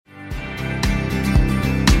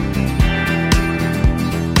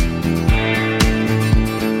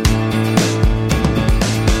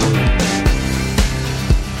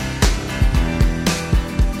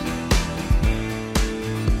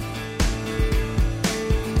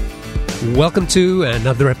Welcome to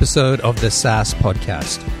another episode of the SaaS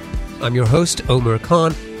podcast. I'm your host, Omar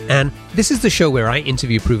Khan, and this is the show where I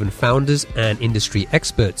interview proven founders and industry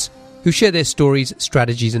experts who share their stories,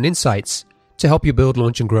 strategies, and insights to help you build,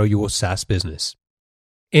 launch, and grow your SaaS business.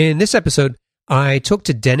 In this episode, I talked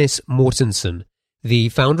to Dennis Mortensen, the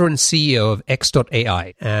founder and CEO of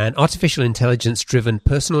X.AI, an artificial intelligence-driven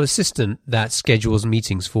personal assistant that schedules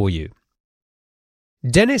meetings for you.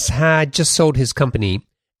 Dennis had just sold his company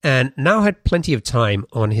and now had plenty of time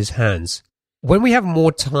on his hands. When we have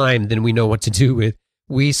more time than we know what to do with,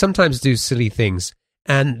 we sometimes do silly things,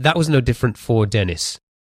 and that was no different for Dennis.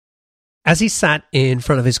 As he sat in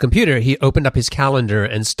front of his computer, he opened up his calendar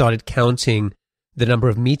and started counting the number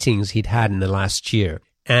of meetings he'd had in the last year,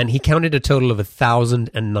 and he counted a total of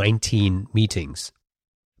 1,019 meetings.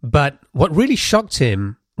 But what really shocked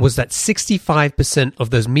him was that 65% of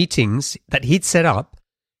those meetings that he'd set up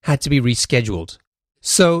had to be rescheduled.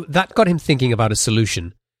 So that got him thinking about a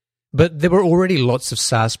solution. But there were already lots of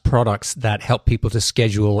SaaS products that help people to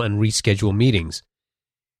schedule and reschedule meetings.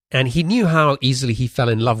 And he knew how easily he fell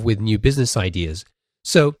in love with new business ideas.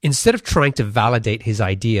 So instead of trying to validate his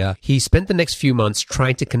idea, he spent the next few months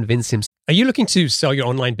trying to convince himself. Are you looking to sell your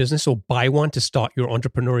online business or buy one to start your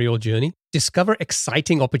entrepreneurial journey? Discover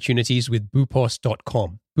exciting opportunities with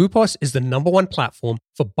Boopos.com. Boopos is the number one platform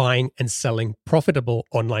for buying and selling profitable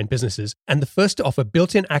online businesses and the first to offer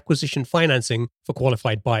built-in acquisition financing for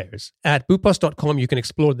qualified buyers. At Boopos.com, you can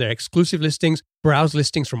explore their exclusive listings, browse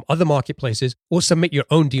listings from other marketplaces, or submit your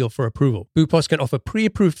own deal for approval. Boopos can offer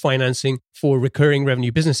pre-approved financing for recurring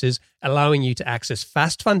revenue businesses, allowing you to access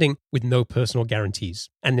fast funding with no personal guarantees.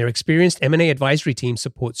 And their experienced M&A advisory team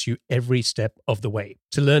supports you every step of the way.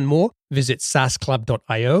 To learn more, visit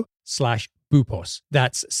saasclub.io/Boopos.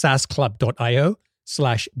 That's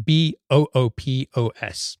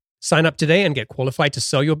saasclub.io/BOOPOS. Sign up today and get qualified to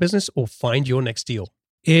sell your business or find your next deal.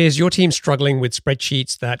 Is your team struggling with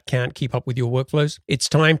spreadsheets that can't keep up with your workflows? It's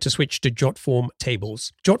time to switch to JotForm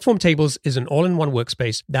Tables. JotForm Tables is an all-in-one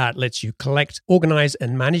workspace that lets you collect, organize,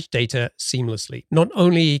 and manage data seamlessly. Not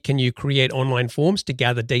only can you create online forms to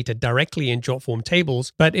gather data directly in JotForm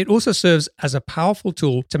Tables, but it also serves as a powerful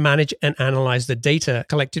tool to manage and analyze the data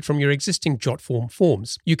collected from your existing JotForm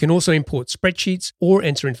forms. You can also import spreadsheets or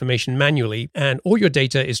enter information manually, and all your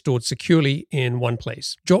data is stored securely in one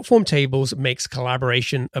place. JotForm Tables makes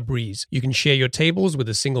collaboration a breeze. You can share your tables with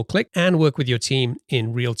a single click and work with your team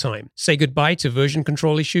in real time. Say goodbye to version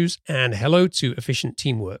control issues and hello to efficient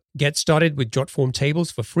teamwork. Get started with JotForm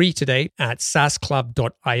Tables for free today at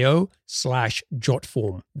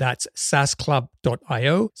saasclub.io/JotForm. That's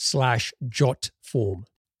saasclub.io/JotForm.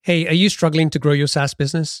 Hey, are you struggling to grow your SaaS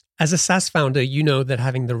business? As a SaaS founder, you know that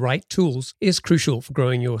having the right tools is crucial for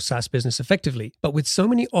growing your SaaS business effectively. But with so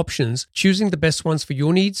many options, choosing the best ones for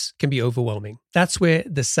your needs can be overwhelming. That's where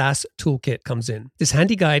the SaaS Toolkit comes in. This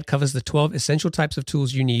handy guide covers the 12 essential types of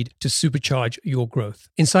tools you need to supercharge your growth.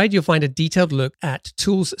 Inside, you'll find a detailed look at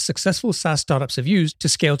tools successful SaaS startups have used to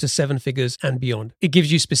scale to 7 figures and beyond. It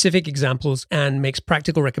gives you specific examples and makes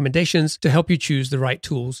practical recommendations to help you choose the right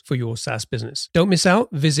tools for your SaaS business. Don't miss out.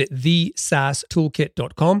 Visit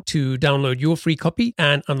thesaastoolkit.com to download your free copy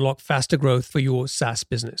and unlock faster growth for your SaaS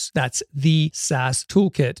business. That's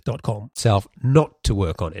thesaastoolkit.com. Self not to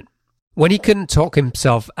work on it. When he couldn't talk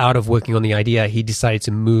himself out of working on the idea, he decided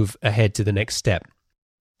to move ahead to the next step.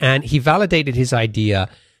 And he validated his idea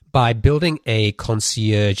by building a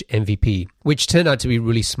concierge MVP, which turned out to be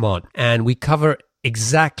really smart. And we cover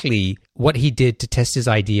exactly what he did to test his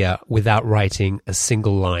idea without writing a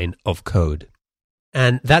single line of code.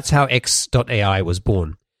 And that's how X.AI was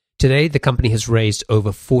born. Today, the company has raised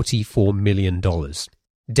over $44 million.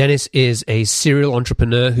 Dennis is a serial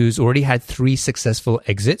entrepreneur who's already had 3 successful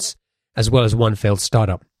exits, as well as 1 failed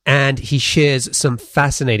startup. And he shares some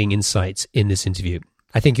fascinating insights in this interview.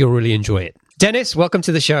 I think you'll really enjoy it. Dennis, welcome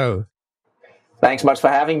to the show. Thanks much for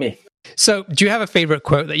having me. So, do you have a favorite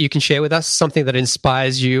quote that you can share with us? Something that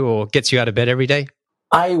inspires you or gets you out of bed every day?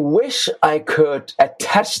 I wish I could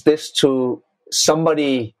attach this to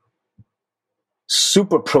somebody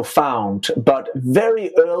super profound, but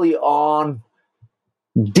very early on,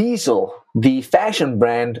 Diesel, the fashion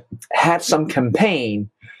brand, had some campaign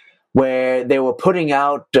where they were putting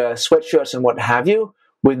out sweatshirts and what have you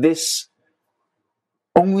with this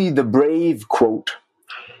 "only the brave" quote.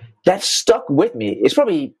 That stuck with me. It's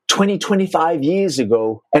probably 20, 25 years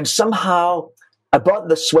ago, and somehow I bought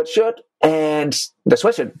the sweatshirt and the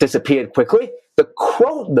sweatshirt disappeared quickly. The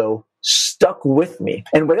quote, though, stuck with me.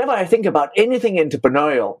 And whenever I think about anything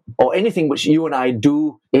entrepreneurial or anything which you and I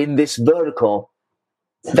do in this vertical,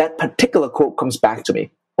 that particular quote comes back to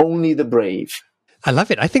me. Only the brave. I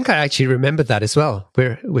love it. I think I actually remember that as well.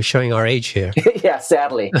 We're showing our age here. Yeah,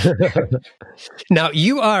 sadly. Now,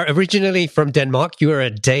 you are originally from Denmark. You are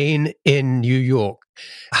a Dane in New York.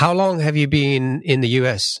 How long have you been in the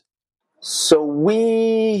US? So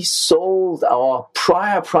we sold our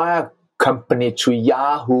prior company to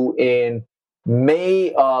Yahoo in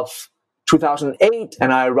May of 2008,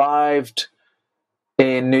 and I arrived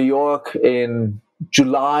in New York in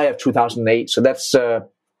July of 2008. So that's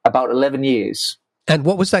about 11 years. And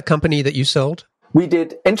what was that company that you sold? We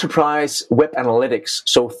did enterprise web analytics.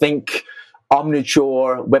 So think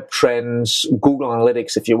Omniture, Web Trends, Google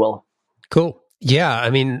Analytics, if you will. Cool. Yeah,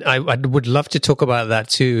 I mean, I would love to talk about that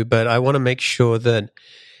too, but I want to make sure that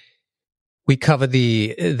we cover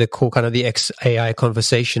the core kind of the XAI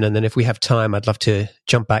conversation, and then if we have time, I'd love to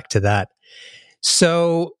jump back to that.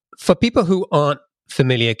 So, for people who aren't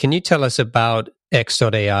familiar, can you tell us about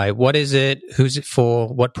X.AI? What is it? Who's it for?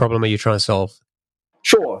 What problem are you trying to solve?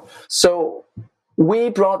 Sure. So we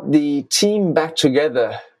brought the team back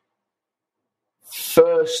together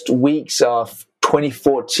first weeks of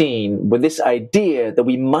 2014 with this idea that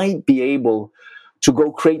we might be able to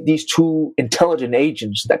go create these two intelligent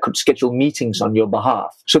agents that could schedule meetings on your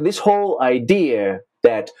behalf. So this whole idea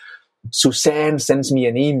that Suzanne sends me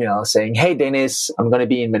an email saying, "Hey, Dennis, I'm going to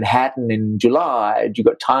be in Manhattan in July. Do you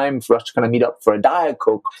got time for us to kind of meet up for a Diet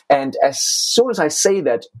Coke?" And as soon as I say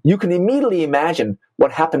that, you can immediately imagine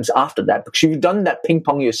what happens after that, because you've done that ping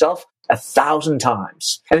pong yourself 1,000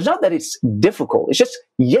 times. And it's not that it's difficult. It's just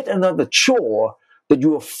yet another chore that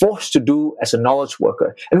you are forced to do as a knowledge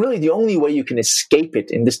worker. And really the only way you can escape it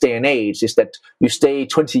in this day and age is that you stay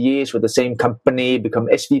 20 years with the same company, become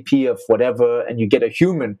SVP of whatever, and you get a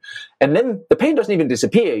human. And then the pain doesn't even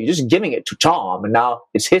disappear. You're just giving it to Tom, and now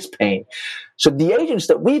it's his pain. So the agents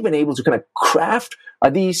that we've been able to kind of craft are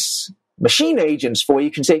these machine agents for you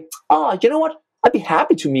can say, "Oh, you know what? I'd be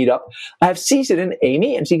happy to meet up. I have CC'd in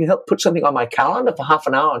Amy, and she can help put something on my calendar for half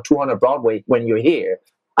an hour on 200 Broadway when you're here."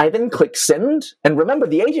 I then click send, and remember,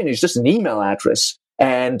 the agent is just an email address,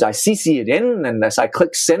 and I CC it in, and as I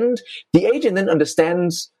click send, the agent then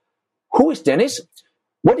understands, who is Dennis?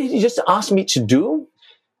 What did he just ask me to do?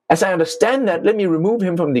 As I understand that, let me remove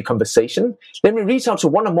him from the conversation. Let me reach out to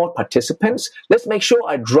one or more participants. Let's make sure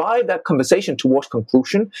I drive that conversation towards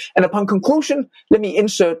conclusion. And upon conclusion, let me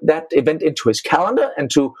insert that event into his calendar and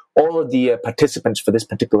to all of the participants for this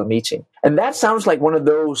particular meeting. And that sounds like one of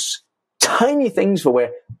those tiny things for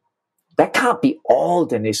where that can't be all,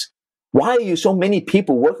 Dennis. Why are you so many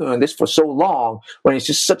people working on this for so long when it's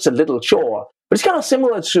just such a little chore? But it's kind of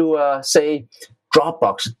similar to, say,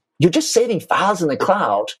 Dropbox. You're just saving files in the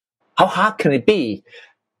cloud. How hard can it be?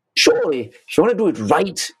 Surely, if you want to do it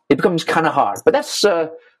right, it becomes kind of hard. But that's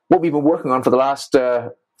what we've been working on for the last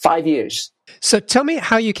 5 years. So tell me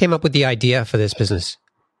how you came up with the idea for this business.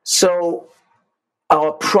 So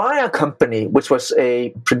our prior company, which was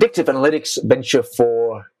a predictive analytics venture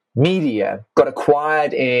for media, got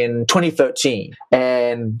acquired in 2013.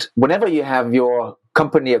 And whenever you have your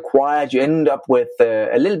company acquired, you end up with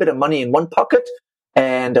a little bit of money in one pocket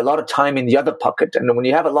and a lot of time in the other pocket. And when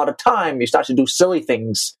you have a lot of time, you start to do silly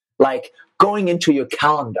things like going into your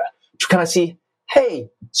calendar to kind of see, hey,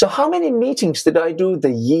 so how many meetings did I do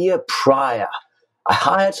the year prior? I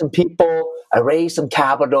hired some people, I raised some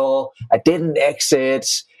capital, I did an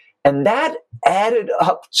exit, and that added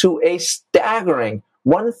up to a staggering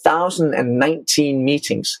 1,019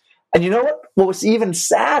 meetings. And you know what? What was even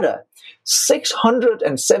sadder?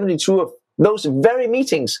 672 of those very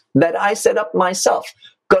meetings that I set up myself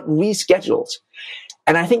got rescheduled.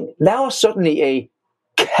 And I think that was certainly a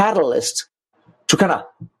catalyst to kind of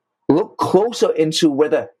look closer into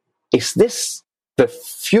whether is this the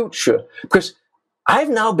future? Because I've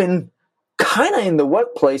now been kind of in the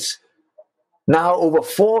workplace now over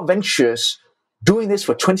 4 ventures, doing this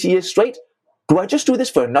for 20 years straight. Do I just do this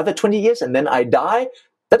for another 20 years and then I die?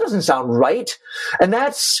 That doesn't sound right. And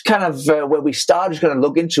that's kind of where we started to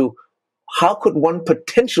look into how could one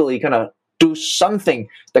potentially kind of do something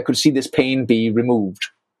that could see this pain be removed.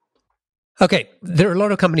 Okay, there are a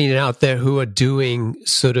lot of companies out there who are doing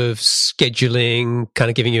sort of scheduling, kind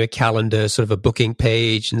of giving you a calendar, sort of a booking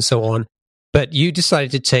page and so on. But you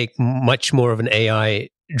decided to take much more of an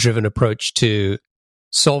AI-driven approach to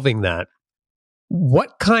solving that.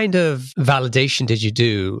 What kind of validation did you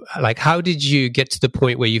do? Like, how did you get to the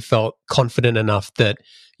point where you felt confident enough that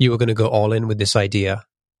you were going to go all in with this idea?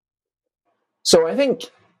 So I think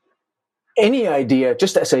any idea,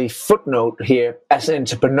 just as a footnote here, as an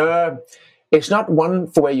entrepreneur, it's not one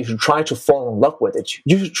for where you should try to fall in love with it.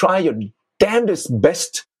 You should try your damnedest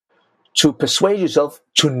best to persuade yourself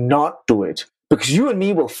to not do it. Because you and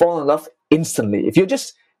me will fall in love instantly. If you're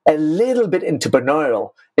just a little bit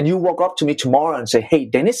entrepreneurial and you walk up to me tomorrow and say, hey,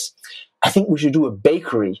 Dennis, I think we should do a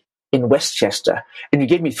bakery in Westchester. And you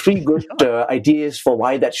gave me 3 good ideas for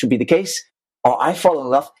why that should be the case. Or I fall in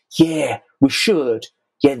love. Yeah, we should.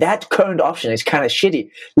 Yeah, that current option is kind of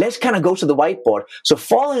shitty. Let's kind of go to the whiteboard. So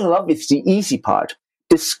falling in love is the easy part.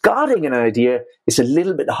 Discarding an idea is a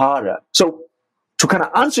little bit harder. So to kind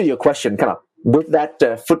of answer your question, kind of with that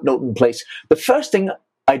footnote in place, the first thing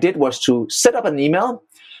I did was to set up an email,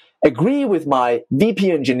 agree with my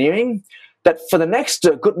VP engineering that for the next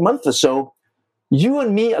good month or so, you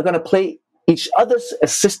and me are going to play each other's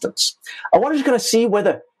assistants. I wanted to kind of see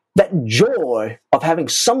whether that joy of having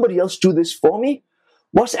somebody else do this for me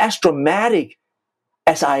was as dramatic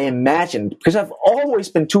as I imagined, because I've always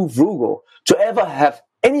been too frugal to ever have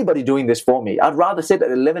anybody doing this for me. I'd rather sit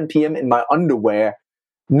at 11 p.m. in my underwear,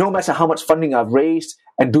 no matter how much funding I've raised,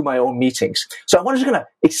 and do my own meetings. So I wanted to kind of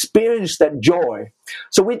experience that joy.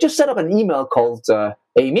 So we just set up an email called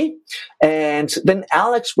Amy, and then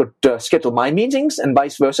Alex would schedule my meetings, and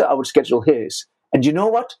vice versa, I would schedule his. And you know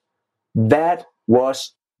what? That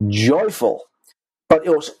was joyful. But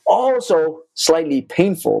it was also slightly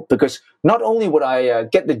painful, because not only would I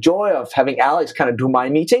get the joy of having Alex kind of do my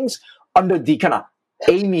meetings under the kind of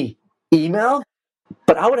Amy email,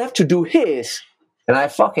 but I would have to do his, and I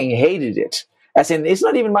fucking hated it. As in, it's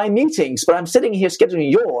not even my meetings, but I'm sitting here scheduling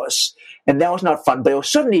yours, and that was not fun. But it was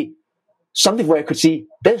certainly something where I could see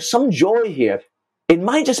there's some joy here. It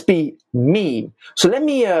might just be me. So let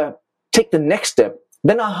me take the next step.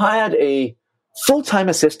 Then I hired a full-time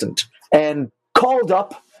assistant and called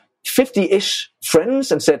up 50-ish friends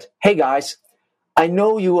and said, hey guys, I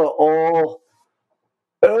know you are all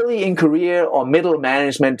early in career or middle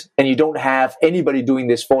management and you don't have anybody doing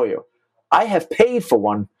this for you. I have paid for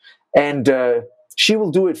one, and she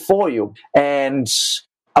will do it for you. And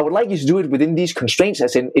I would like you to do it within these constraints,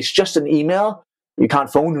 as in it's just an email. You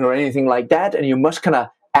can't phone her or anything like that, and you must kind of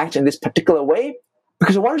act in this particular way,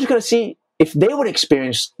 because I wanted to kind of see if they would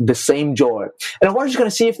experience the same joy. And I wanted to kind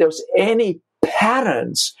of see if there was any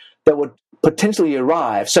patterns that would potentially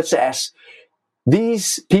arrive, such as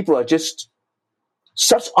these people are just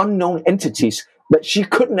such unknown entities that she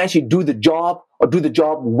couldn't actually do the job or do the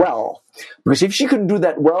job well. Because if she couldn't do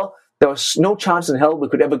that well, there was no chance in hell we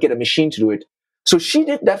could ever get a machine to do it. So she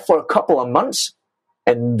did that for a couple of months,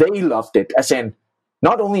 and they loved it. As in,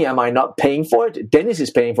 not only am I not paying for it, Dennis is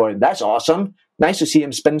paying for it. That's awesome. Nice to see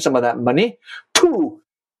him spend some of that money. 2,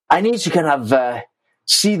 I need to kind of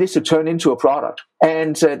see this to turn into a product.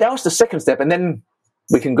 And that was the second step. And then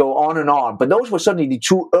we can go on and on. But those were certainly the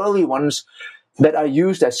 2 early ones that I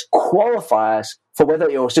used as qualifiers for whether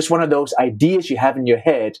it was just one of those ideas you have in your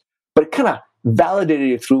head, but it kind of validated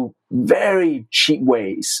it through very cheap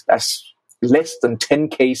ways. That's less than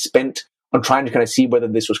 10K spent on trying to kind of see whether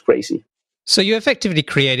this was crazy. So you effectively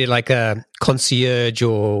created like a concierge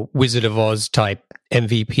or Wizard of Oz type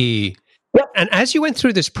MVP. Yep. And as you went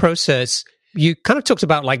through this process, you kind of talked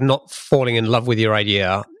about like not falling in love with your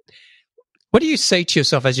idea. What do you say to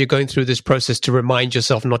yourself as you're going through this process to remind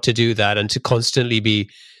yourself not to do that and to constantly be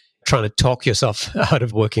trying to talk yourself out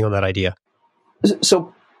of working on that idea?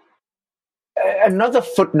 So another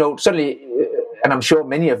footnote, certainly, and I'm sure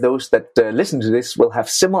many of those that listen to this will have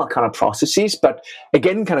similar kind of processes, but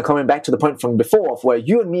again, kind of coming back to the point from before of where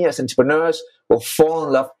you and me as entrepreneurs will fall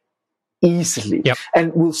in love easily. Yep.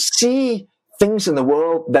 And we'll see things in the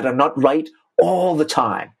world that are not right all the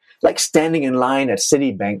time, like standing in line at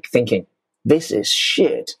Citibank thinking, this is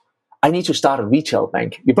shit. I need to start a retail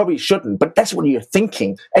bank. You probably shouldn't, but that's what you're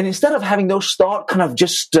thinking. And instead of having those thoughts kind of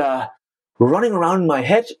just running around in my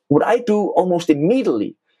head, what I do almost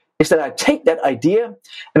immediately is that I take that idea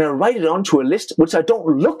and I write it onto a list, which I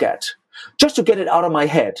don't look at, just to get it out of my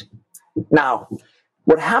head. Now,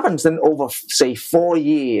 what happens then over, say, 4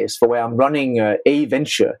 years for where I'm running a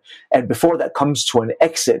venture, and before that comes to an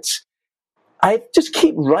exit, I just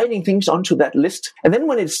keep writing things onto that list. And then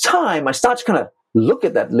when it's time, I start to kind of look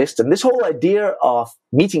at that list. And this whole idea of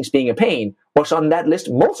meetings being a pain was on that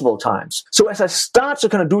list multiple times. So as I start to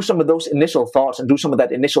kind of do some of those initial thoughts and do some of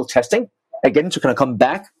that initial testing, again, to kind of come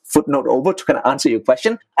back, footnote over, to kind of answer your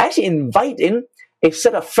question, I actually invite in a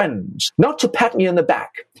set of friends, not to pat me on the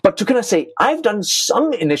back, but to kind of say, I've done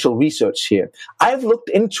some initial research here. I've looked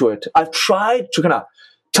into it. I've tried to kind of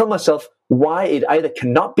tell myself why it either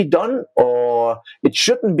cannot be done or it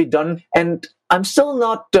shouldn't be done. And I'm still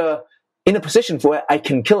not in a position where I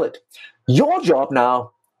can kill it. Your job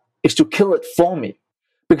now is to kill it for me.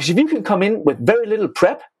 Because if you can come in with very little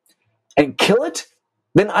prep and kill it,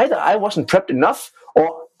 then either I wasn't prepped enough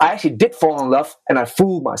or I actually did fall in love and I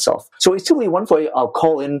fooled myself. So it's typically one way I'll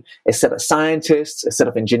call in a set of scientists, a set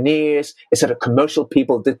of engineers, a set of commercial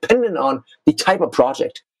people, depending on the type of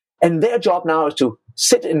project. And their job now is to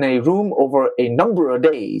sit in a room over a number of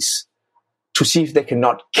days to see if they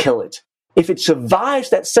cannot kill it. If it survives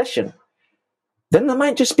that session, then there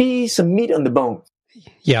might just be some meat on the bone.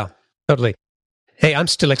 Yeah, totally. Hey, I'm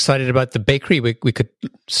still excited about the bakery we could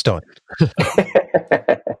start.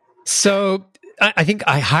 So I think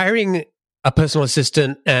hiring a personal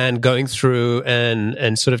assistant and going through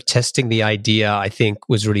and sort of testing the idea, I think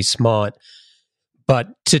was really smart. But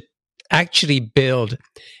to actually build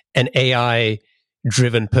an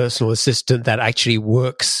AI-driven personal assistant that actually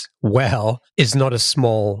works well is not a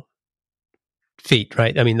small feat,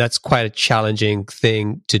 right? I mean, that's quite a challenging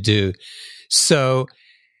thing to do. So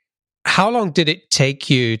how long did it take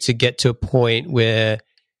you to get to a point where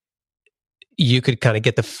you could kind of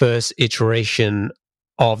get the first iteration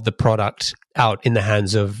of the product out in the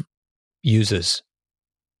hands of users?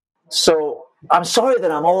 So I'm sorry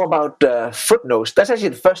that I'm all about footnotes. That's actually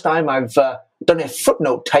the first time I've done a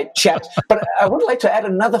footnote type chat. But I would like to add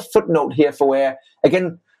another footnote here for where,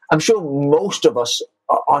 again, I'm sure most of us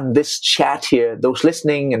on this chat here, those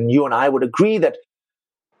listening and you and I would agree that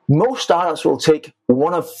most startups will take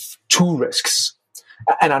one of two risks.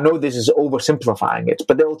 And I know this is oversimplifying it,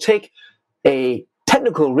 but they'll take a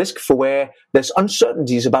technical risk for where there's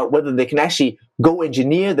uncertainties about whether they can actually go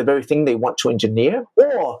engineer the very thing they want to engineer,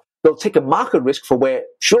 or they'll take a market risk for where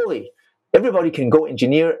surely everybody can go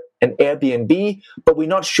engineer an Airbnb, but we're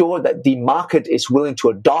not sure that the market is willing to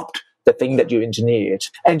adopt the thing that you engineered.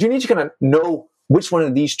 And you need to kind of know which one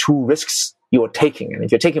of these two risks you're taking. And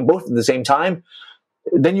if you're taking both at the same time,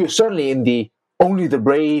 then you're certainly in the only the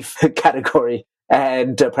brave category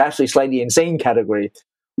and perhaps a slightly insane category.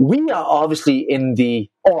 We are obviously in the,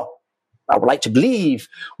 or I would like to believe,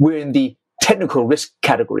 we're in the technical risk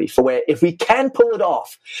category for where if we can pull it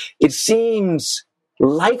off, it seems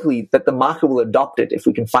likely that the market will adopt it if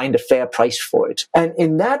we can find a fair price for it. And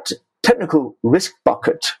in that technical risk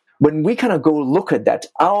bucket, when we kind of go look at that,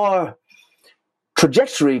 our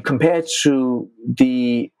trajectory compared to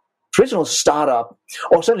the traditional startup,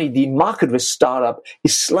 or certainly the market risk startup,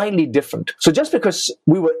 is slightly different. So just because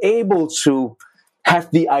we were able to have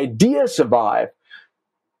the idea survive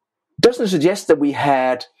doesn't suggest that we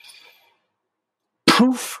had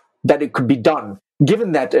proof that it could be done,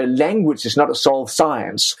 given that language is not a solved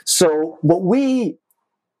science. So what we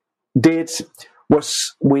did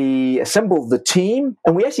was we assembled the team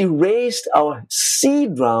and we actually raised our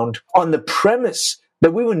seed round on the premise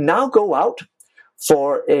that we would now go out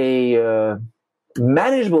for a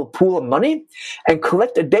manageable pool of money and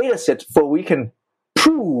collect a data set for we can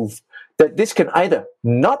prove that this can either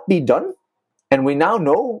not be done, and we now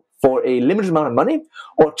know for a limited amount of money,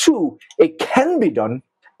 or two, it can be done,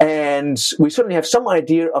 and we certainly have some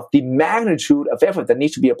idea of the magnitude of effort that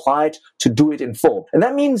needs to be applied to do it in full. And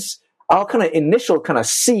that means our kind of initial kind of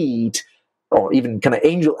seed, or even kind of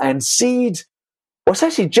angel and seed, was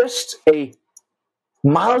actually just a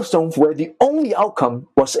milestone where the only outcome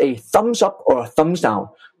was a thumbs up or a thumbs down.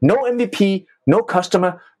 No MVP, no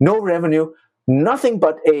customer, no revenue, nothing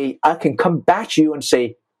but I can come back to you and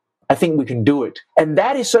say, I think we can do it. And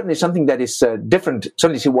that is certainly something that is different,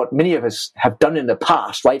 certainly to what many of us have done in the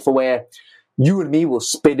past, right? For where you and me will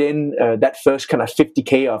spit in that first kind of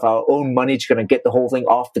 50K of our own money to kind of get the whole thing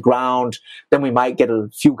off the ground. Then we might get a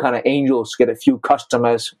few kind of angels, get a few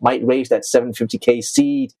customers, might raise that 750K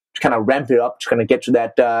seed to kind of ramp it up to kind of get to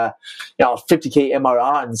that 50K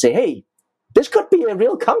MRR and say, hey, this could be a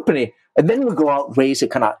real company. And then we'll go out, raise a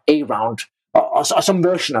kind of A round or some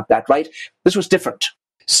version of that, right? This was different.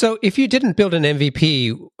 So if you didn't build an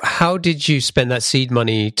MVP, how did you spend that seed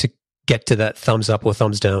money to get to that thumbs up or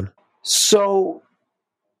thumbs down? So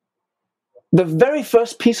the very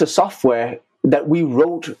first piece of software that we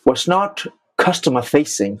wrote was not customer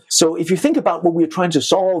facing. So if you think about what we're trying to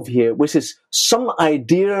solve here, which is some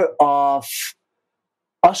idea of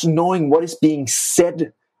us knowing what is being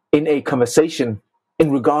said in a conversation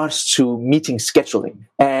in regards to meeting scheduling.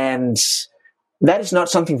 And that is not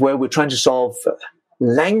something where we're trying to solve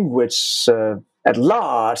language at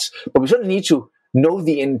large, but we certainly need to know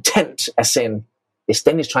the intent, as in, is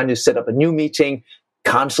Dennis trying to set up a new meeting,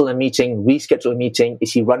 cancel a meeting, reschedule a meeting?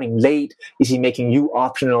 Is he running late? Is he making you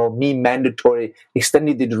optional, me mandatory,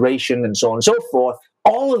 extending the duration, and so on and so forth?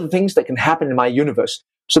 All of the things that can happen in my universe.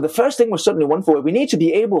 So the first thing was certainly one for where we need to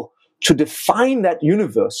be able to define that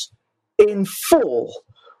universe in full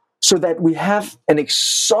so that we have an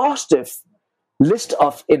exhaustive list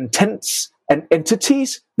of intents and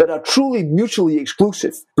entities that are truly mutually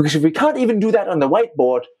exclusive. Because if we can't even do that on the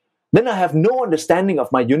whiteboard, then I have no understanding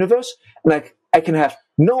of my universe, and I can have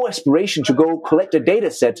no aspiration to go collect a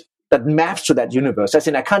data set that maps to that universe. As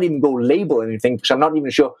in, I can't even go label anything because I'm not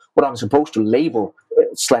even sure what I'm supposed to label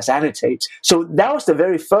 / annotate. So that was the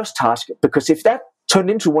very first task, because if that turned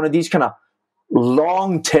into one of these kind of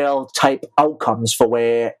long tail type outcomes for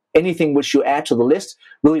where anything which you add to the list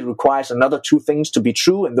really requires another two things to be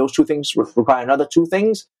true, and those two things require another two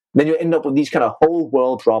things, then you end up with these kind of whole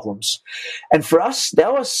world problems. And for us,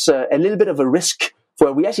 that was a little bit of a risk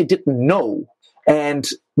where we actually didn't know. And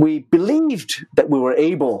we believed that we were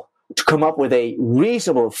able to come up with a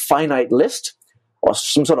reasonable finite list, or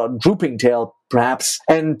some sort of drooping tail perhaps.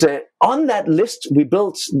 And on that list, we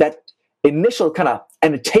built that initial kind of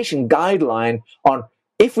annotation guideline on,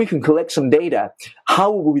 if we can collect some data,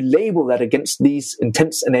 how will we label that against these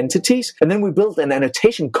intents and entities? And then we built an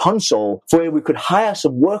annotation console where we could hire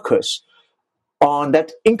some workers on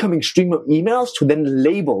that incoming stream of emails to then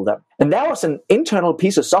label them. And that was an internal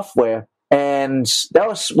piece of software. And that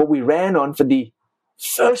was what we ran on for the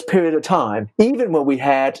first period of time, even when we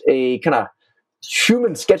had a kind of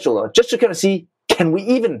human scheduler, just to kind of see, can we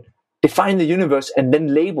even define the universe and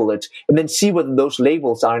then label it, and then see whether those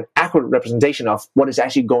labels are an accurate representation of what is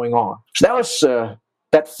actually going on. So that was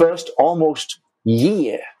that first almost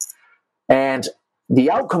year. And the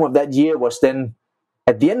outcome of that year was then,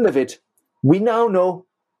 at the end of it, we now know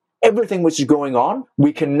everything which is going on.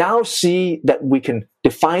 We can now see that we can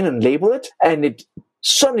define and label it. And it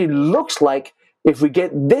certainly looks like if we get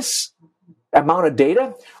this amount of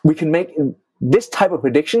data, we can make this type of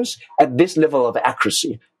predictions at this level of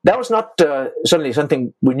accuracy. That was not certainly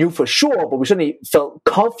something we knew for sure, but we certainly felt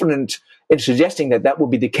confident in suggesting that that would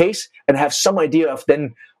be the case, and have some idea of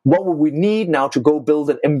then what would we need now to go build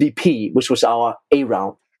an MVP, which was our A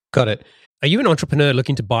round. Got it. Are you an entrepreneur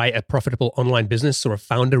looking to buy a profitable online business, or a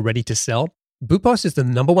founder ready to sell? Boopos is the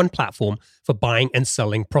 #1 platform for buying and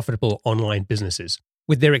selling profitable online businesses.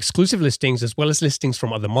 With their exclusive listings, as well as listings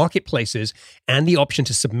from other marketplaces, and the option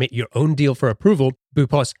to submit your own deal for approval,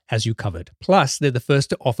 Boopos has you covered. Plus, they're the first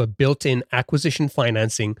to offer built-in acquisition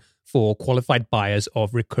financing for qualified buyers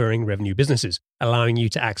of recurring revenue businesses, allowing you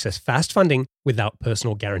to access fast funding without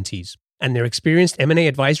personal guarantees. And their experienced M&A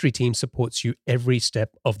advisory team supports you every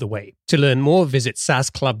step of the way. To learn more, visit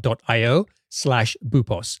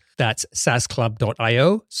saasclub.io/Boopos. That's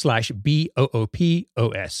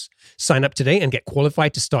saasclub.io/BOOPOS. Sign up today and get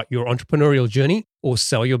qualified to start your entrepreneurial journey or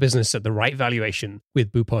sell your business at the right valuation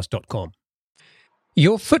with Boopos.com.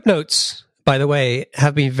 Your footnotes, by the way,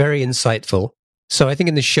 have been very insightful. So I think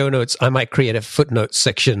in the show notes, I might create a footnotes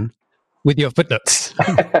section with your footnotes.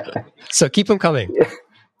 So keep them coming.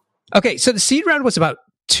 Okay, so the seed round was about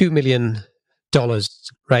 $2 million,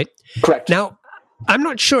 right? Correct. Now, I'm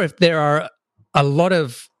not sure if there are a lot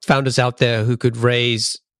of founders out there who could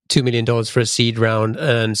raise $2 million for a seed round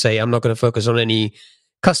and say, I'm not going to focus on any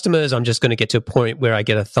customers. I'm just going to get to a point where I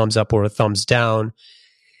get a thumbs up or a thumbs down.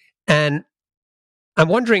 And I'm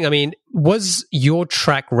wondering, I mean, was your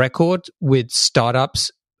track record with startups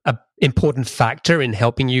an important factor in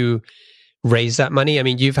helping you raise that money? I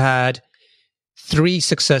mean, you've had 3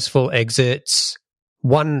 successful exits,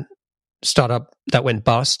 1 startup that went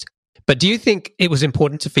bust. But do you think it was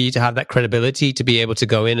important for you to have that credibility to be able to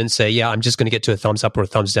go in and say, yeah, I'm just going to get to a thumbs up or a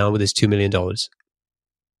thumbs down with this $2 million?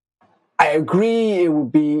 I agree. It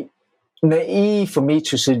would be naive for me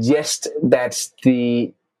to suggest that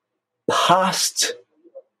the past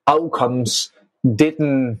outcomes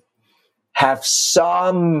didn't have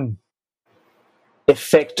some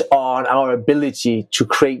effect on our ability to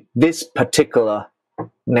create this particular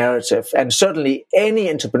narrative. And certainly any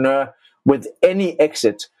entrepreneur with any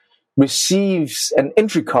exit receives an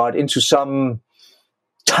entry card into some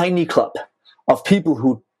tiny club of people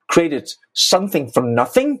who created something from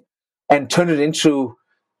nothing and turned it into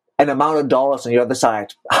an amount of dollars on the other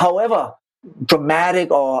side. However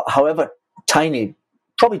dramatic or however tiny,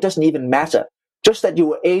 probably doesn't even matter. Just that you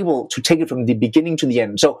were able to take it from the beginning to the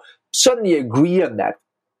end. So certainly agree on that.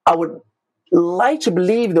 I would like to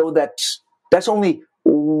believe, though, that that's only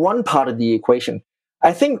one part of the equation.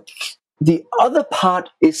 I think the other part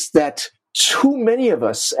is that too many of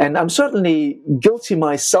us, and I'm certainly guilty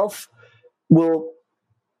myself, will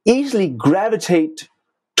easily gravitate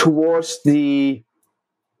towards the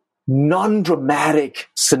non-dramatic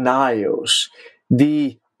scenarios,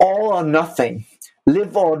 the all or nothing,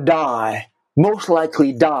 live or die, most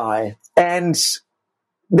likely die, and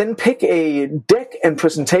then pick a deck and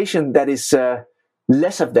presentation that is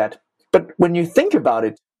less of that. But when you think about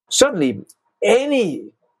it, certainly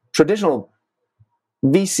any traditional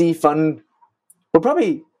VC fund we'll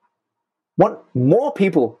probably want more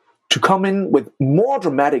people to come in with more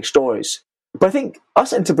dramatic stories. But I think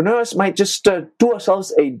us entrepreneurs might just do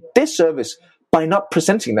ourselves a disservice by not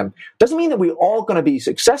presenting them. Doesn't mean that we're all going to be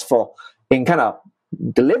successful in kind of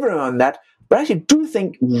delivering on that, but I actually do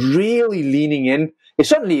think really leaning in is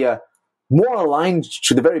certainly more aligned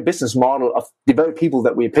to the very business model of the very people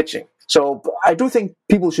that we're pitching. So I do think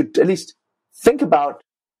people should at least think about,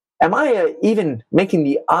 am I even making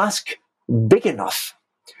the ask big enough?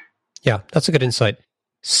 Yeah, that's a good insight.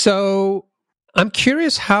 So I'm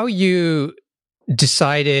curious how you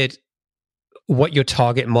decided what your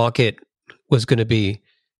target market was going to be.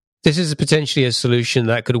 This is potentially a solution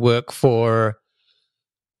that could work for,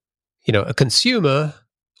 a consumer,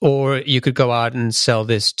 or you could go out and sell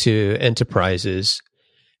this to enterprises.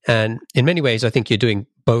 And in many ways, I think you're doing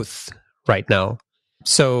both right now.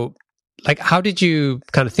 So, how did you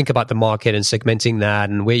kind of think about the market and segmenting that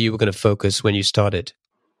and where you were going to focus when you started?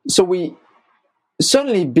 So we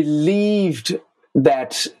certainly believed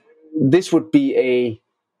that this would be a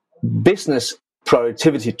business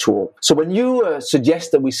productivity tool. So when you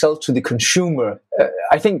suggest that we sell to the consumer,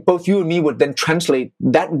 I think both you and me would then translate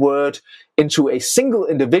that word into a single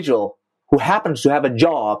individual who happens to have a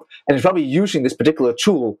job and is probably using this particular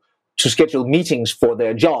tool to schedule meetings for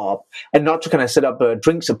their job and not to kind of set up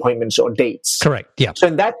drinks appointments or dates. Correct, yeah. So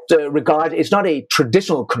in that regard, it's not a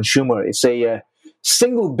traditional consumer. It's a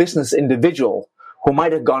single business individual who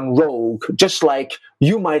might have gone rogue, just like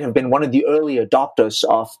you might have been one of the early adopters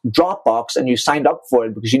of Dropbox and you signed up for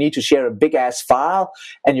it because you need to share a big-ass file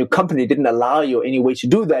and your company didn't allow you any way to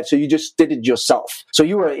do that, so you just did it yourself. So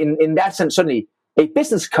you were, in that sense, certainly a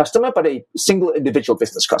business customer, but a single individual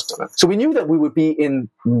business customer. So we knew that we would be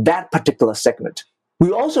in that particular segment.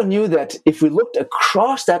 We also knew that if we looked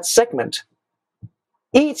across that segment,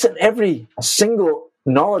 each and every single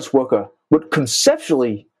knowledge worker would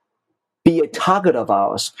conceptually be a target of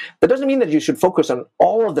ours. That doesn't mean that you should focus on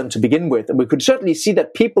all of them to begin with. And we could certainly see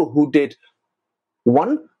that people who did,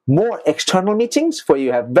 one, more external meetings where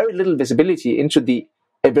you have very little visibility into the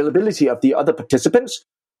availability of the other participants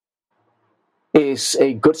is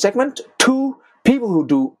a good segment. Two, people who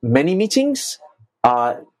do many meetings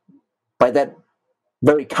are, by that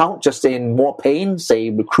very count, just in more pain, say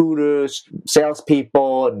recruiters,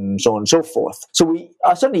 salespeople, and so on and so forth. So we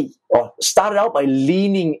certainly started out by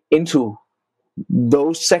leaning into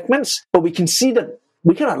those segments, but we can see that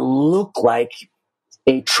we kind of look like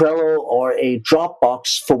a Trello or a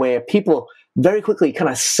Dropbox for where people very quickly kind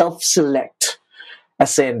of self-select,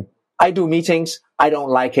 as in, I do meetings, I don't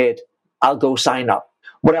like it, I'll go sign up.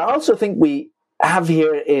 What I also think we have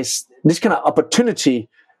here is this kind of opportunity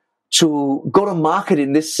to go to market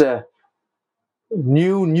in this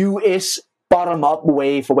new-ish bottom-up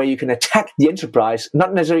way for where you can attack the enterprise,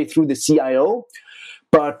 not necessarily through the CIO,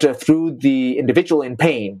 but through the individual in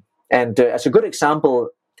pain. And as a good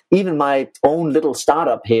example, even my own little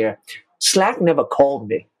startup here, Slack never called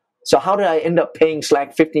me. So how did I end up paying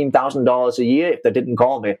Slack $15,000 a year if they didn't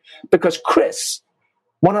call me? Because Chris,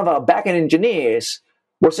 one of our backend engineers,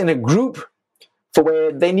 was in a group for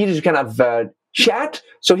where they needed to kind of chat.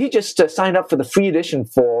 So he just signed up for the free edition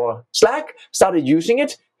for Slack, started using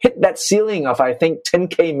it, hit that ceiling of, I think,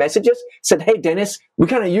 10K messages, said, hey, Dennis, we're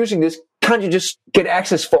kind of using this. Can't you just get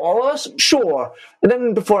access for all of us? Sure. And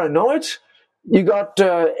then before I know it, you got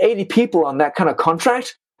 80 people on that kind of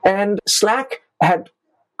contract. And Slack had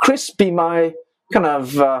Chris be my kind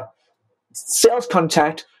of sales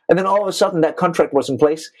contact. And then all of a sudden that contract was in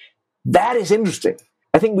place. That is interesting.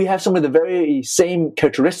 I think we have some of the very same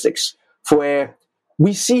characteristics for where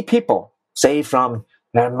we see people, say from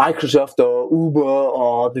Microsoft or Uber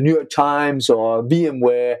or the New York Times or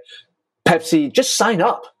VMware, Pepsi, just sign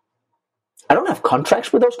up. I don't have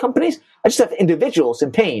contracts with those companies. I just have individuals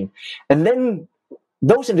in pain. And then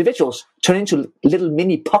those individuals turn into little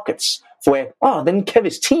mini pockets for where, then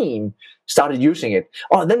Kevin's team started using it.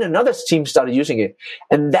 Then another team started using it.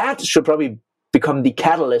 And that should probably become the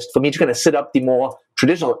catalyst for me to kind of set up the more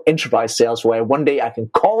traditional enterprise sales where one day I can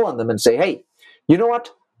call on them and say, hey, you know what?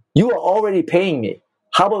 You are already paying me.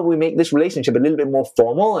 How about we make this relationship a little bit more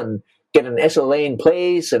formal and get an SLA in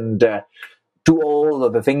place and do all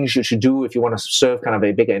of the things you should do if you want to serve kind of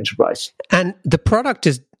a bigger enterprise. And the product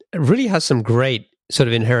really has some great sort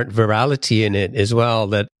of inherent virality in it as well,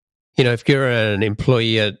 that, if you're an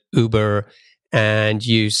employee at Uber and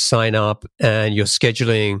you sign up and you're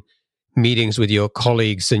scheduling meetings with your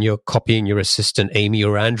colleagues and you're copying your assistant, Amy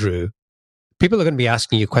or Andrew, people are going to be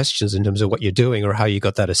asking you questions in terms of what you're doing or how you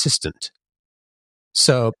got that assistant.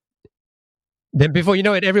 So then before you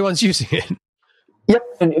know it, everyone's using it. Yep,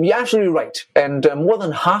 and you're absolutely right. And more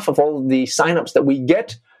than half of all the signups that we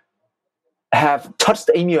get have touched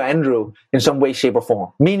Amy or Andrew in some way, shape, or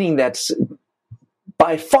form, meaning that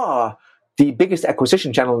by far the biggest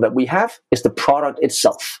acquisition channel that we have is the product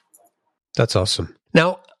itself. That's awesome.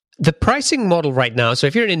 Now, the pricing model right now, so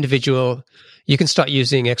if you're an individual, you can start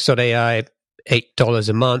using X.AI, $8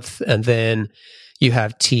 a month, and then you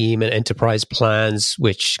have team and enterprise plans,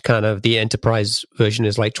 which kind of the enterprise version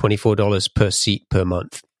is like $24 per seat per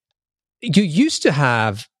month. You used to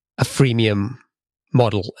have a freemium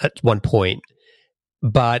model at one point,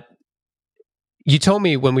 but you told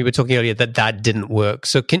me when we were talking earlier that that didn't work.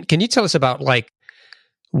 So can you tell us about like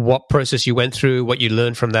what process you went through, what you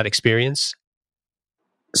learned from that experience?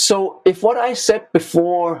 So if what I said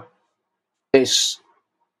before is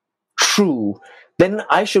true, then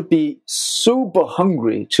I should be super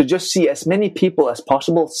hungry to just see as many people as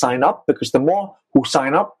possible sign up, because the more who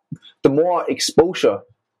sign up, the more exposure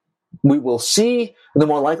we will see, and the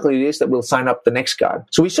more likely it is that we'll sign up the next guy.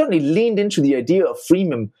 So we certainly leaned into the idea of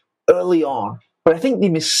freemium early on. But I think the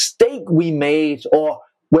mistake we made, or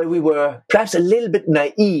where we were perhaps a little bit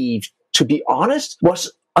naive, to be honest,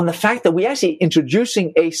 was on the fact that we're actually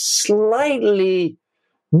introducing a slightly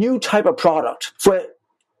new type of product where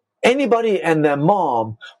anybody and their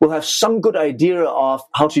mom will have some good idea of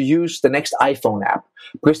how to use the next iPhone app,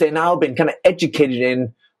 because they've now been kind of educated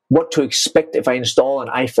in what to expect if I install an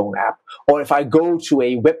iPhone app, or if I go to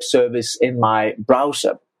a web service in my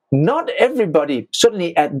browser. Not everybody,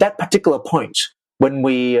 certainly at that particular point, when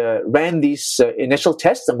we ran these initial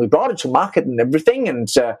tests and we brought it to market and everything, and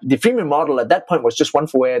the freemium model at that point was just one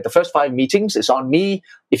for where the first 5 meetings is on me.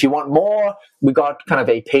 If you want more, we got kind of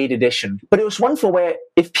a paid edition. But it was one for where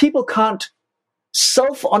if people can't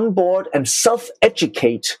self-onboard and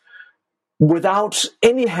self-educate without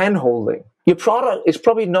any hand-holding, your product is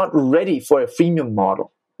probably not ready for a freemium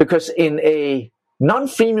model. Because in a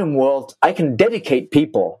non-freemium world, I can dedicate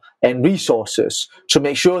people and resources to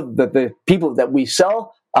make sure that the people that we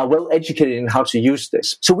sell are well educated in how to use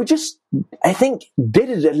this. So we just, I think, did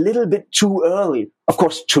it a little bit too early. Of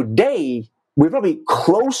course, today, we're probably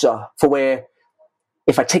closer for where,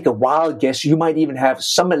 if I take a wild guess, you might even have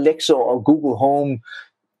some Alexa or Google Home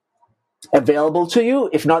available to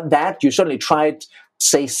you. If not that, you certainly tried,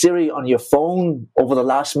 say, Siri on your phone over the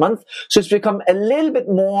last month. So it's become a little bit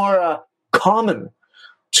more common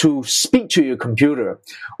to speak to your computer,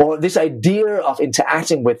 or this idea of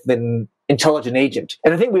interacting with an intelligent agent.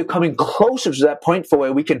 And I think we're coming closer to that point for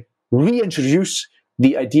where we can reintroduce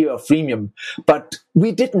the idea of freemium. But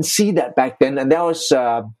we didn't see that back then, and that was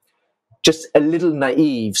just a little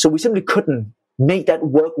naive. So we simply couldn't make that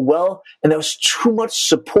work well, and there was too much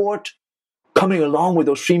support coming along with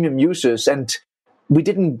those freemium users, and we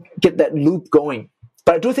didn't get that loop going.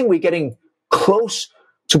 But I do think we're getting close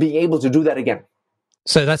to being able to do that again.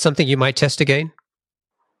 So that's something you might test again?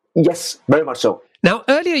 Yes, very much so. Now,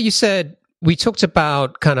 earlier you said, we talked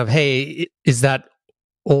about kind of, hey, is that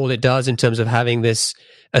all it does in terms of having this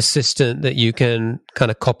assistant that you can kind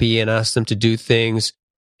of copy and ask them to do things?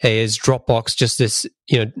 Hey, is Dropbox just this,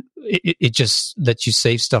 it just lets you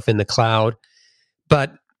save stuff in the cloud?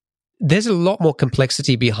 But there's a lot more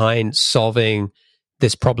complexity behind solving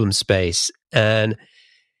this problem space. And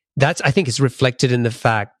that's, I think, is reflected in the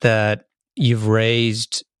fact that you've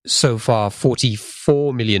raised so far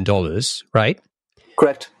 $44 million, right?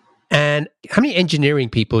 Correct. And how many engineering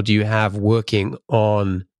people do you have working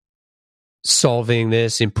on solving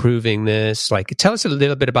this, improving this? Like, tell us a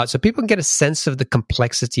little bit about, so people can get a sense of the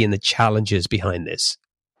complexity and the challenges behind this.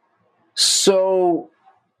 So,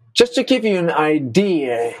 just to give you an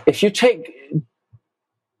idea, if you take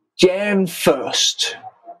Jan 1st,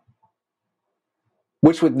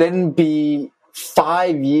 which would then be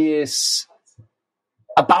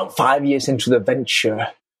about 5 years into the venture,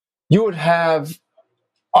 you would have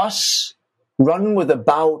us run with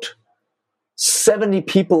about 70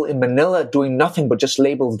 people in Manila doing nothing but just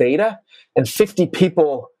label data, and 50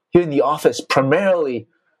 people here in the office primarily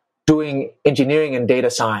doing engineering and data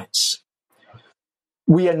science.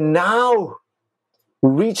 We are now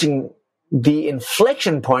reaching the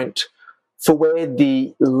inflection point for where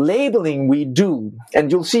the labeling we do,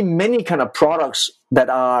 and you'll see many kind of products that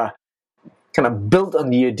are kind of built on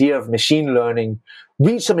the idea of machine learning,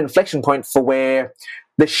 reach some inflection point for where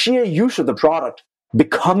the sheer use of the product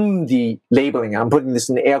become the labeling. I'm putting this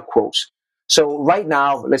in air quotes. So right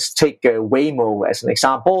now, let's take Waymo as an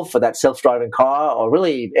example for that self-driving car, or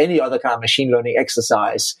really any other kind of machine learning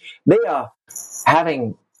exercise. They are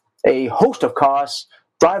having a host of cars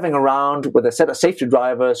driving around with a set of safety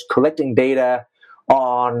drivers, collecting data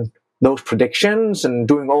on those predictions and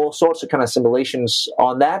doing all sorts of kind of simulations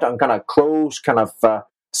on that, on kind of closed kind of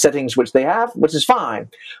settings which they have, which is fine.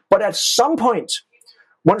 But at some point,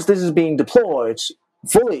 once this is being deployed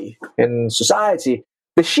fully in society,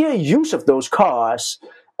 the sheer use of those cars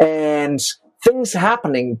and things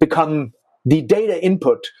happening become the data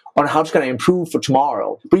input on how it's going to improve for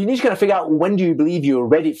tomorrow. But you need to kind of figure out, when do you believe you're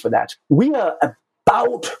ready for that? We are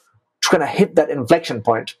about to kind of hit that inflection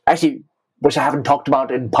point, actually, which I haven't talked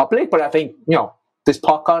about in public, but I think, this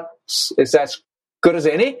podcast is as good as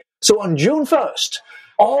any. So on June 1st,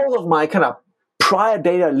 all of my kind of prior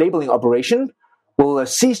data labeling operation will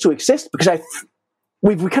cease to exist, because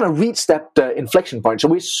we've kind of reached that inflection point. So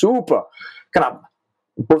we're super kind of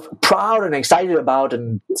both proud and excited about,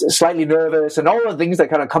 and slightly nervous, and all the things that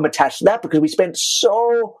kind of come attached to that, because we spent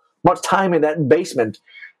so much time in that basement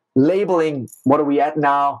labeling, what are we at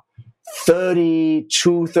now?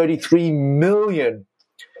 32, 33 million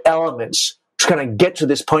elements to kind of get to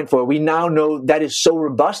this point where we now know that is so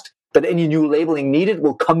robust that any new labeling needed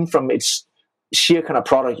will come from its sheer kind of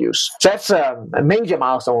product use. So that's a major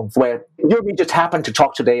milestone where you and me just happened to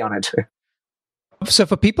talk today on it. So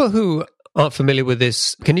for people who aren't familiar with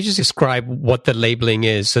this, can you just describe what the labeling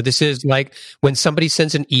is? So this is like when somebody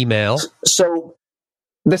sends an email. So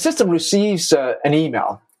the system receives an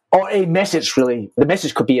email or a message, really. The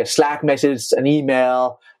message could be a Slack message, an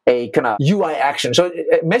email, a kind of UI action. So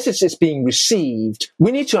a message is being received.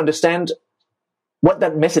 We need to understand what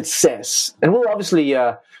that message says. And we'll obviously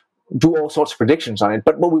do all sorts of predictions on it.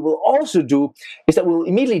 But what we will also do is that we'll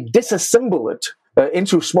immediately disassemble it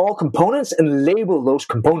into small components and label those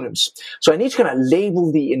components. So I need to kind of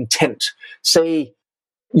label the intent. Say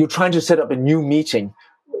you're trying to set up a new meeting.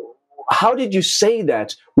 How did you say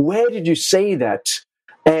that? Where did you say that?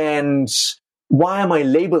 And why am I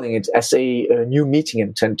labeling it as a new meeting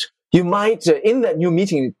intent? You might, in that new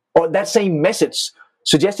meeting, or that same message,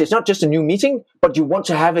 suggest it's not just a new meeting, but you want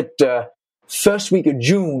to have it first week of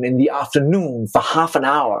June in the afternoon for half an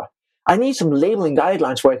hour. I need some labeling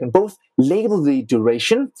guidelines where I can both label the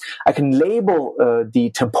duration, I can label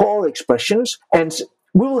the temporal expressions, and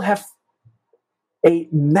we will have a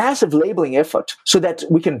massive labeling effort so that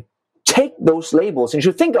we can take those labels, and you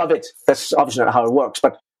should think of it, that's obviously not how it works,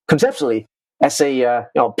 but conceptually, as a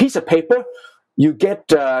piece of paper. You get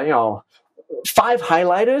 5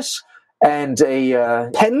 highlighters and a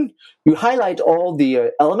pen. You highlight all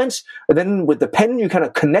the elements, and then with the pen you kind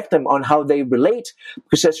of connect them on how they relate,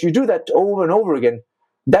 because as you do that over and over again,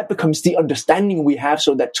 that becomes the understanding we have,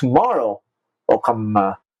 so that tomorrow, or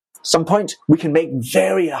come some point, we can make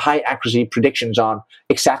very high accuracy predictions on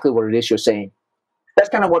exactly what it is you're saying. That's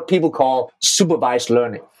kind of what people call supervised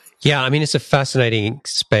learning. Yeah, I mean, it's a fascinating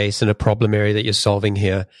space and a problem area that you're solving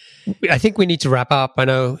here. I think we need to wrap up. I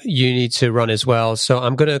know you need to run as well. So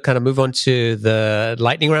I'm going to kind of move on to the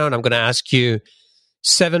lightning round. I'm going to ask you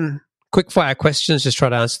 7 quick fire questions. Just try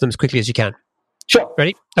to answer them as quickly as you can. Sure.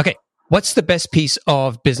 Ready? Okay. What's the best piece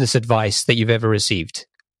of business advice that you've ever received?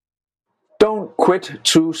 Don't quit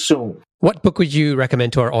too soon. What book would you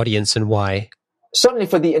recommend to our audience and why? Certainly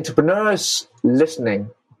for the entrepreneurs listening,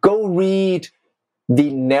 go read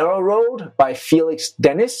The Narrow Road by Felix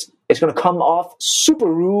Dennis. It's going to come off super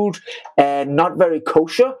rude and not very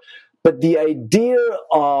kosher, but the idea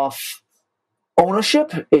of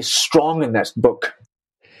ownership is strong in that book.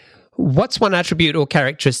 What's one attribute or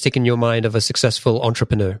characteristic in your mind of a successful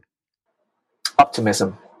entrepreneur?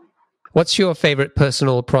 Optimism. What's your favorite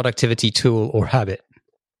personal productivity tool or habit?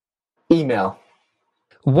 Email.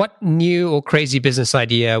 What new or crazy business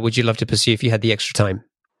idea would you love to pursue if you had the extra time?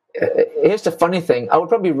 Here's the funny thing. I would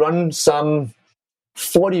probably run some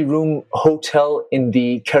 40-room hotel in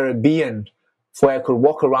the Caribbean where I could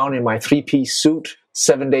walk around in my 3-piece suit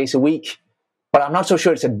 7 days a week. But I'm not so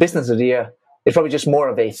sure it's a business idea. It's probably just more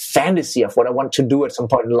of a fantasy of what I want to do at some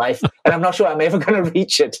point in life. And I'm not sure I'm ever going to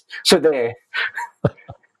reach it. So there.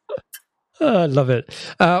 I love it.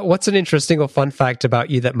 What's an interesting or fun fact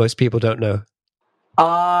about you that most people don't know?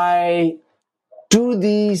 I do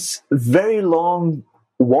these very long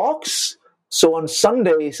walks. So on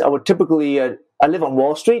Sundays, I would typically, I live on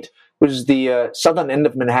Wall Street, which is the southern end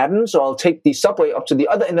of Manhattan. So I'll take the subway up to the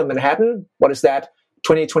other end of Manhattan. What is that?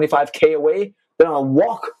 20, 25K away. Then I'll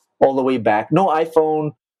walk all the way back. No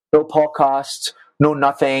iPhone, no podcast, no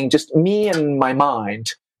nothing. Just me and my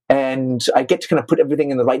mind. And I get to kind of put everything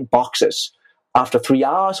in the right boxes after 3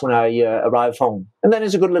 hours when I arrive home. And then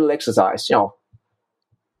it's a good little exercise,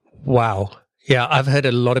 Wow. Yeah, I've heard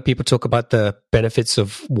a lot of people talk about the benefits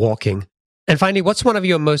of walking. And finally, what's one of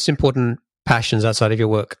your most important passions outside of your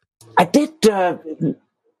work? I did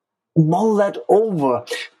mull that over.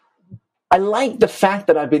 I like the fact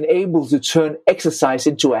that I've been able to turn exercise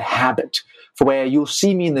into a habit, for where you'll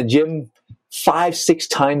see me in the gym 5-6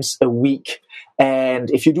 times a week. And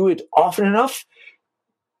if you do it often enough,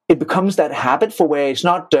 it becomes that habit, for where it's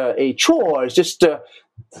not a chore, it's just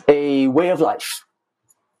a way of life.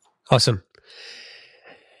 Awesome.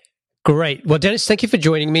 Great. Well, Dennis, thank you for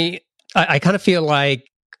joining me. I kind of feel like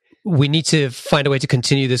we need to find a way to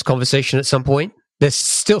continue this conversation at some point. There's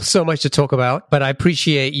still so much to talk about, but I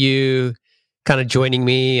appreciate you kind of joining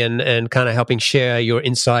me and kind of helping share your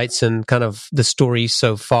insights and kind of the story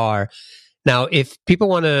so far. Now, if people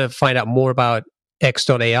want to find out more about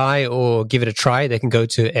X.AI or give it a try, they can go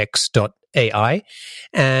to X.AI.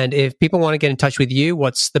 And if people want to get in touch with you,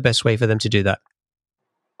 what's the best way for them to do that?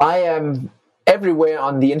 I am everywhere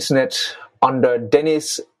on the internet under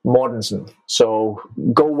Dennis Mortensen. So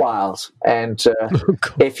go wild. And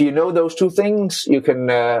Cool. if you know those two things, you can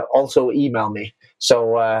also email me.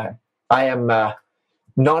 So I am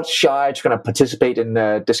not shy to kind of participate in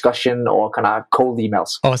discussion or kind of cold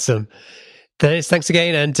emails. Awesome. Dennis, thanks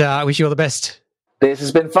again, and I wish you all the best. This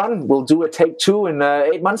has been fun. We'll do a take 2 in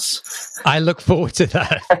 8 months. I look forward to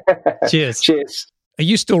that. Cheers. Cheers. Are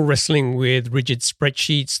you still wrestling with rigid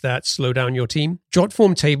spreadsheets that slow down your team?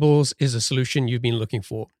 Jotform Tables is a solution you've been looking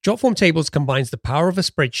for. Jotform Tables combines the power of a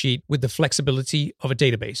spreadsheet with the flexibility of a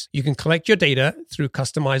database. You can collect your data through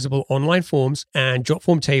customizable online forms, and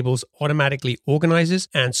Jotform Tables automatically organizes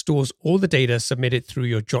and stores all the data submitted through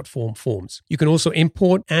your Jotform forms. You can also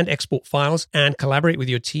import and export files and collaborate with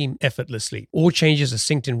your team effortlessly. All changes are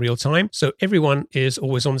synced in real time, so everyone is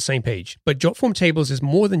always on the same page. But Jotform Tables is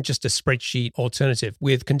more than just a spreadsheet alternative.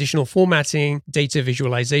 With conditional formatting, data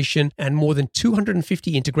visualization, and more than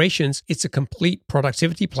 250 integrations, it's a complete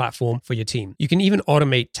productivity platform for your team. You can even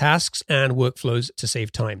automate tasks and workflows to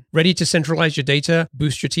save time. Ready to centralize your data,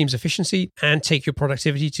 boost your team's efficiency, and take your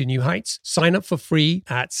productivity to new heights? Sign up for free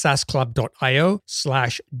at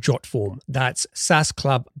saasclub.io/jotform. That's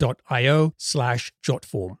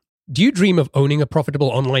saasclub.io/jotform. Do you dream of owning a profitable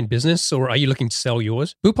online business, or are you looking to sell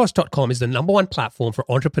yours? Boopos.com is the #1 platform for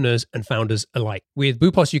entrepreneurs and founders alike. With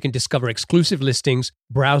Boopos, you can discover exclusive listings,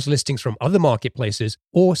 browse listings from other marketplaces,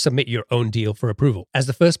 or submit your own deal for approval. As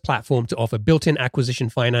the first platform to offer built-in acquisition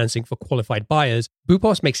financing for qualified buyers,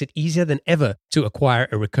 Boopos makes it easier than ever to acquire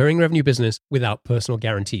a recurring revenue business without personal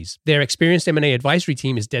guarantees. Their experienced M&A advisory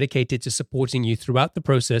team is dedicated to supporting you throughout the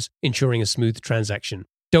process, ensuring a smooth transaction.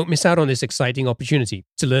 Don't miss out on this exciting opportunity.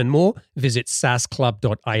 To learn more, visit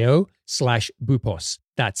saasclub.io/boopos.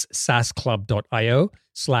 That's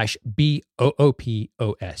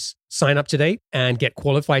saasclub.io/BOOPOS. Sign up today and get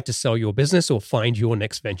qualified to sell your business or find your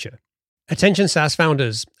next venture. Attention SaaS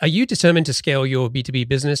founders, are you determined to scale your B2B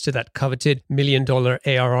business to that coveted $1 million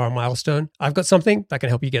ARR milestone? I've got something that can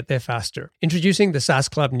help you get there faster. Introducing the SaaS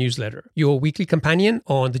Club newsletter, your weekly companion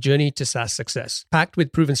on the journey to SaaS success. Packed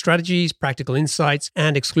with proven strategies, practical insights,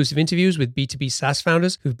 and exclusive interviews with B2B SaaS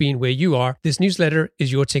founders who've been where you are, this newsletter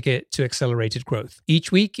is your ticket to accelerated growth.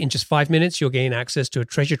 Each week, in just 5 minutes, you'll gain access to a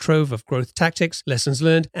treasure trove of growth tactics, lessons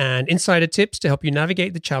learned, and insider tips to help you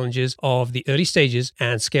navigate the challenges of the early stages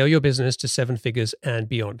and scale your business to 7 figures and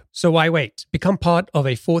beyond. So why wait? Become part of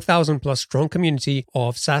a 4,000 plus strong community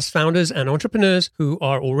of SaaS founders and entrepreneurs who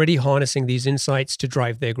are already harnessing these insights to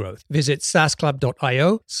drive their growth. Visit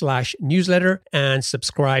saasclub.io/newsletter and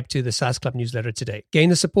subscribe to the SaaS Club newsletter today. Gain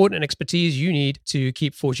the support and expertise you need to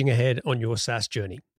keep forging ahead on your SaaS journey.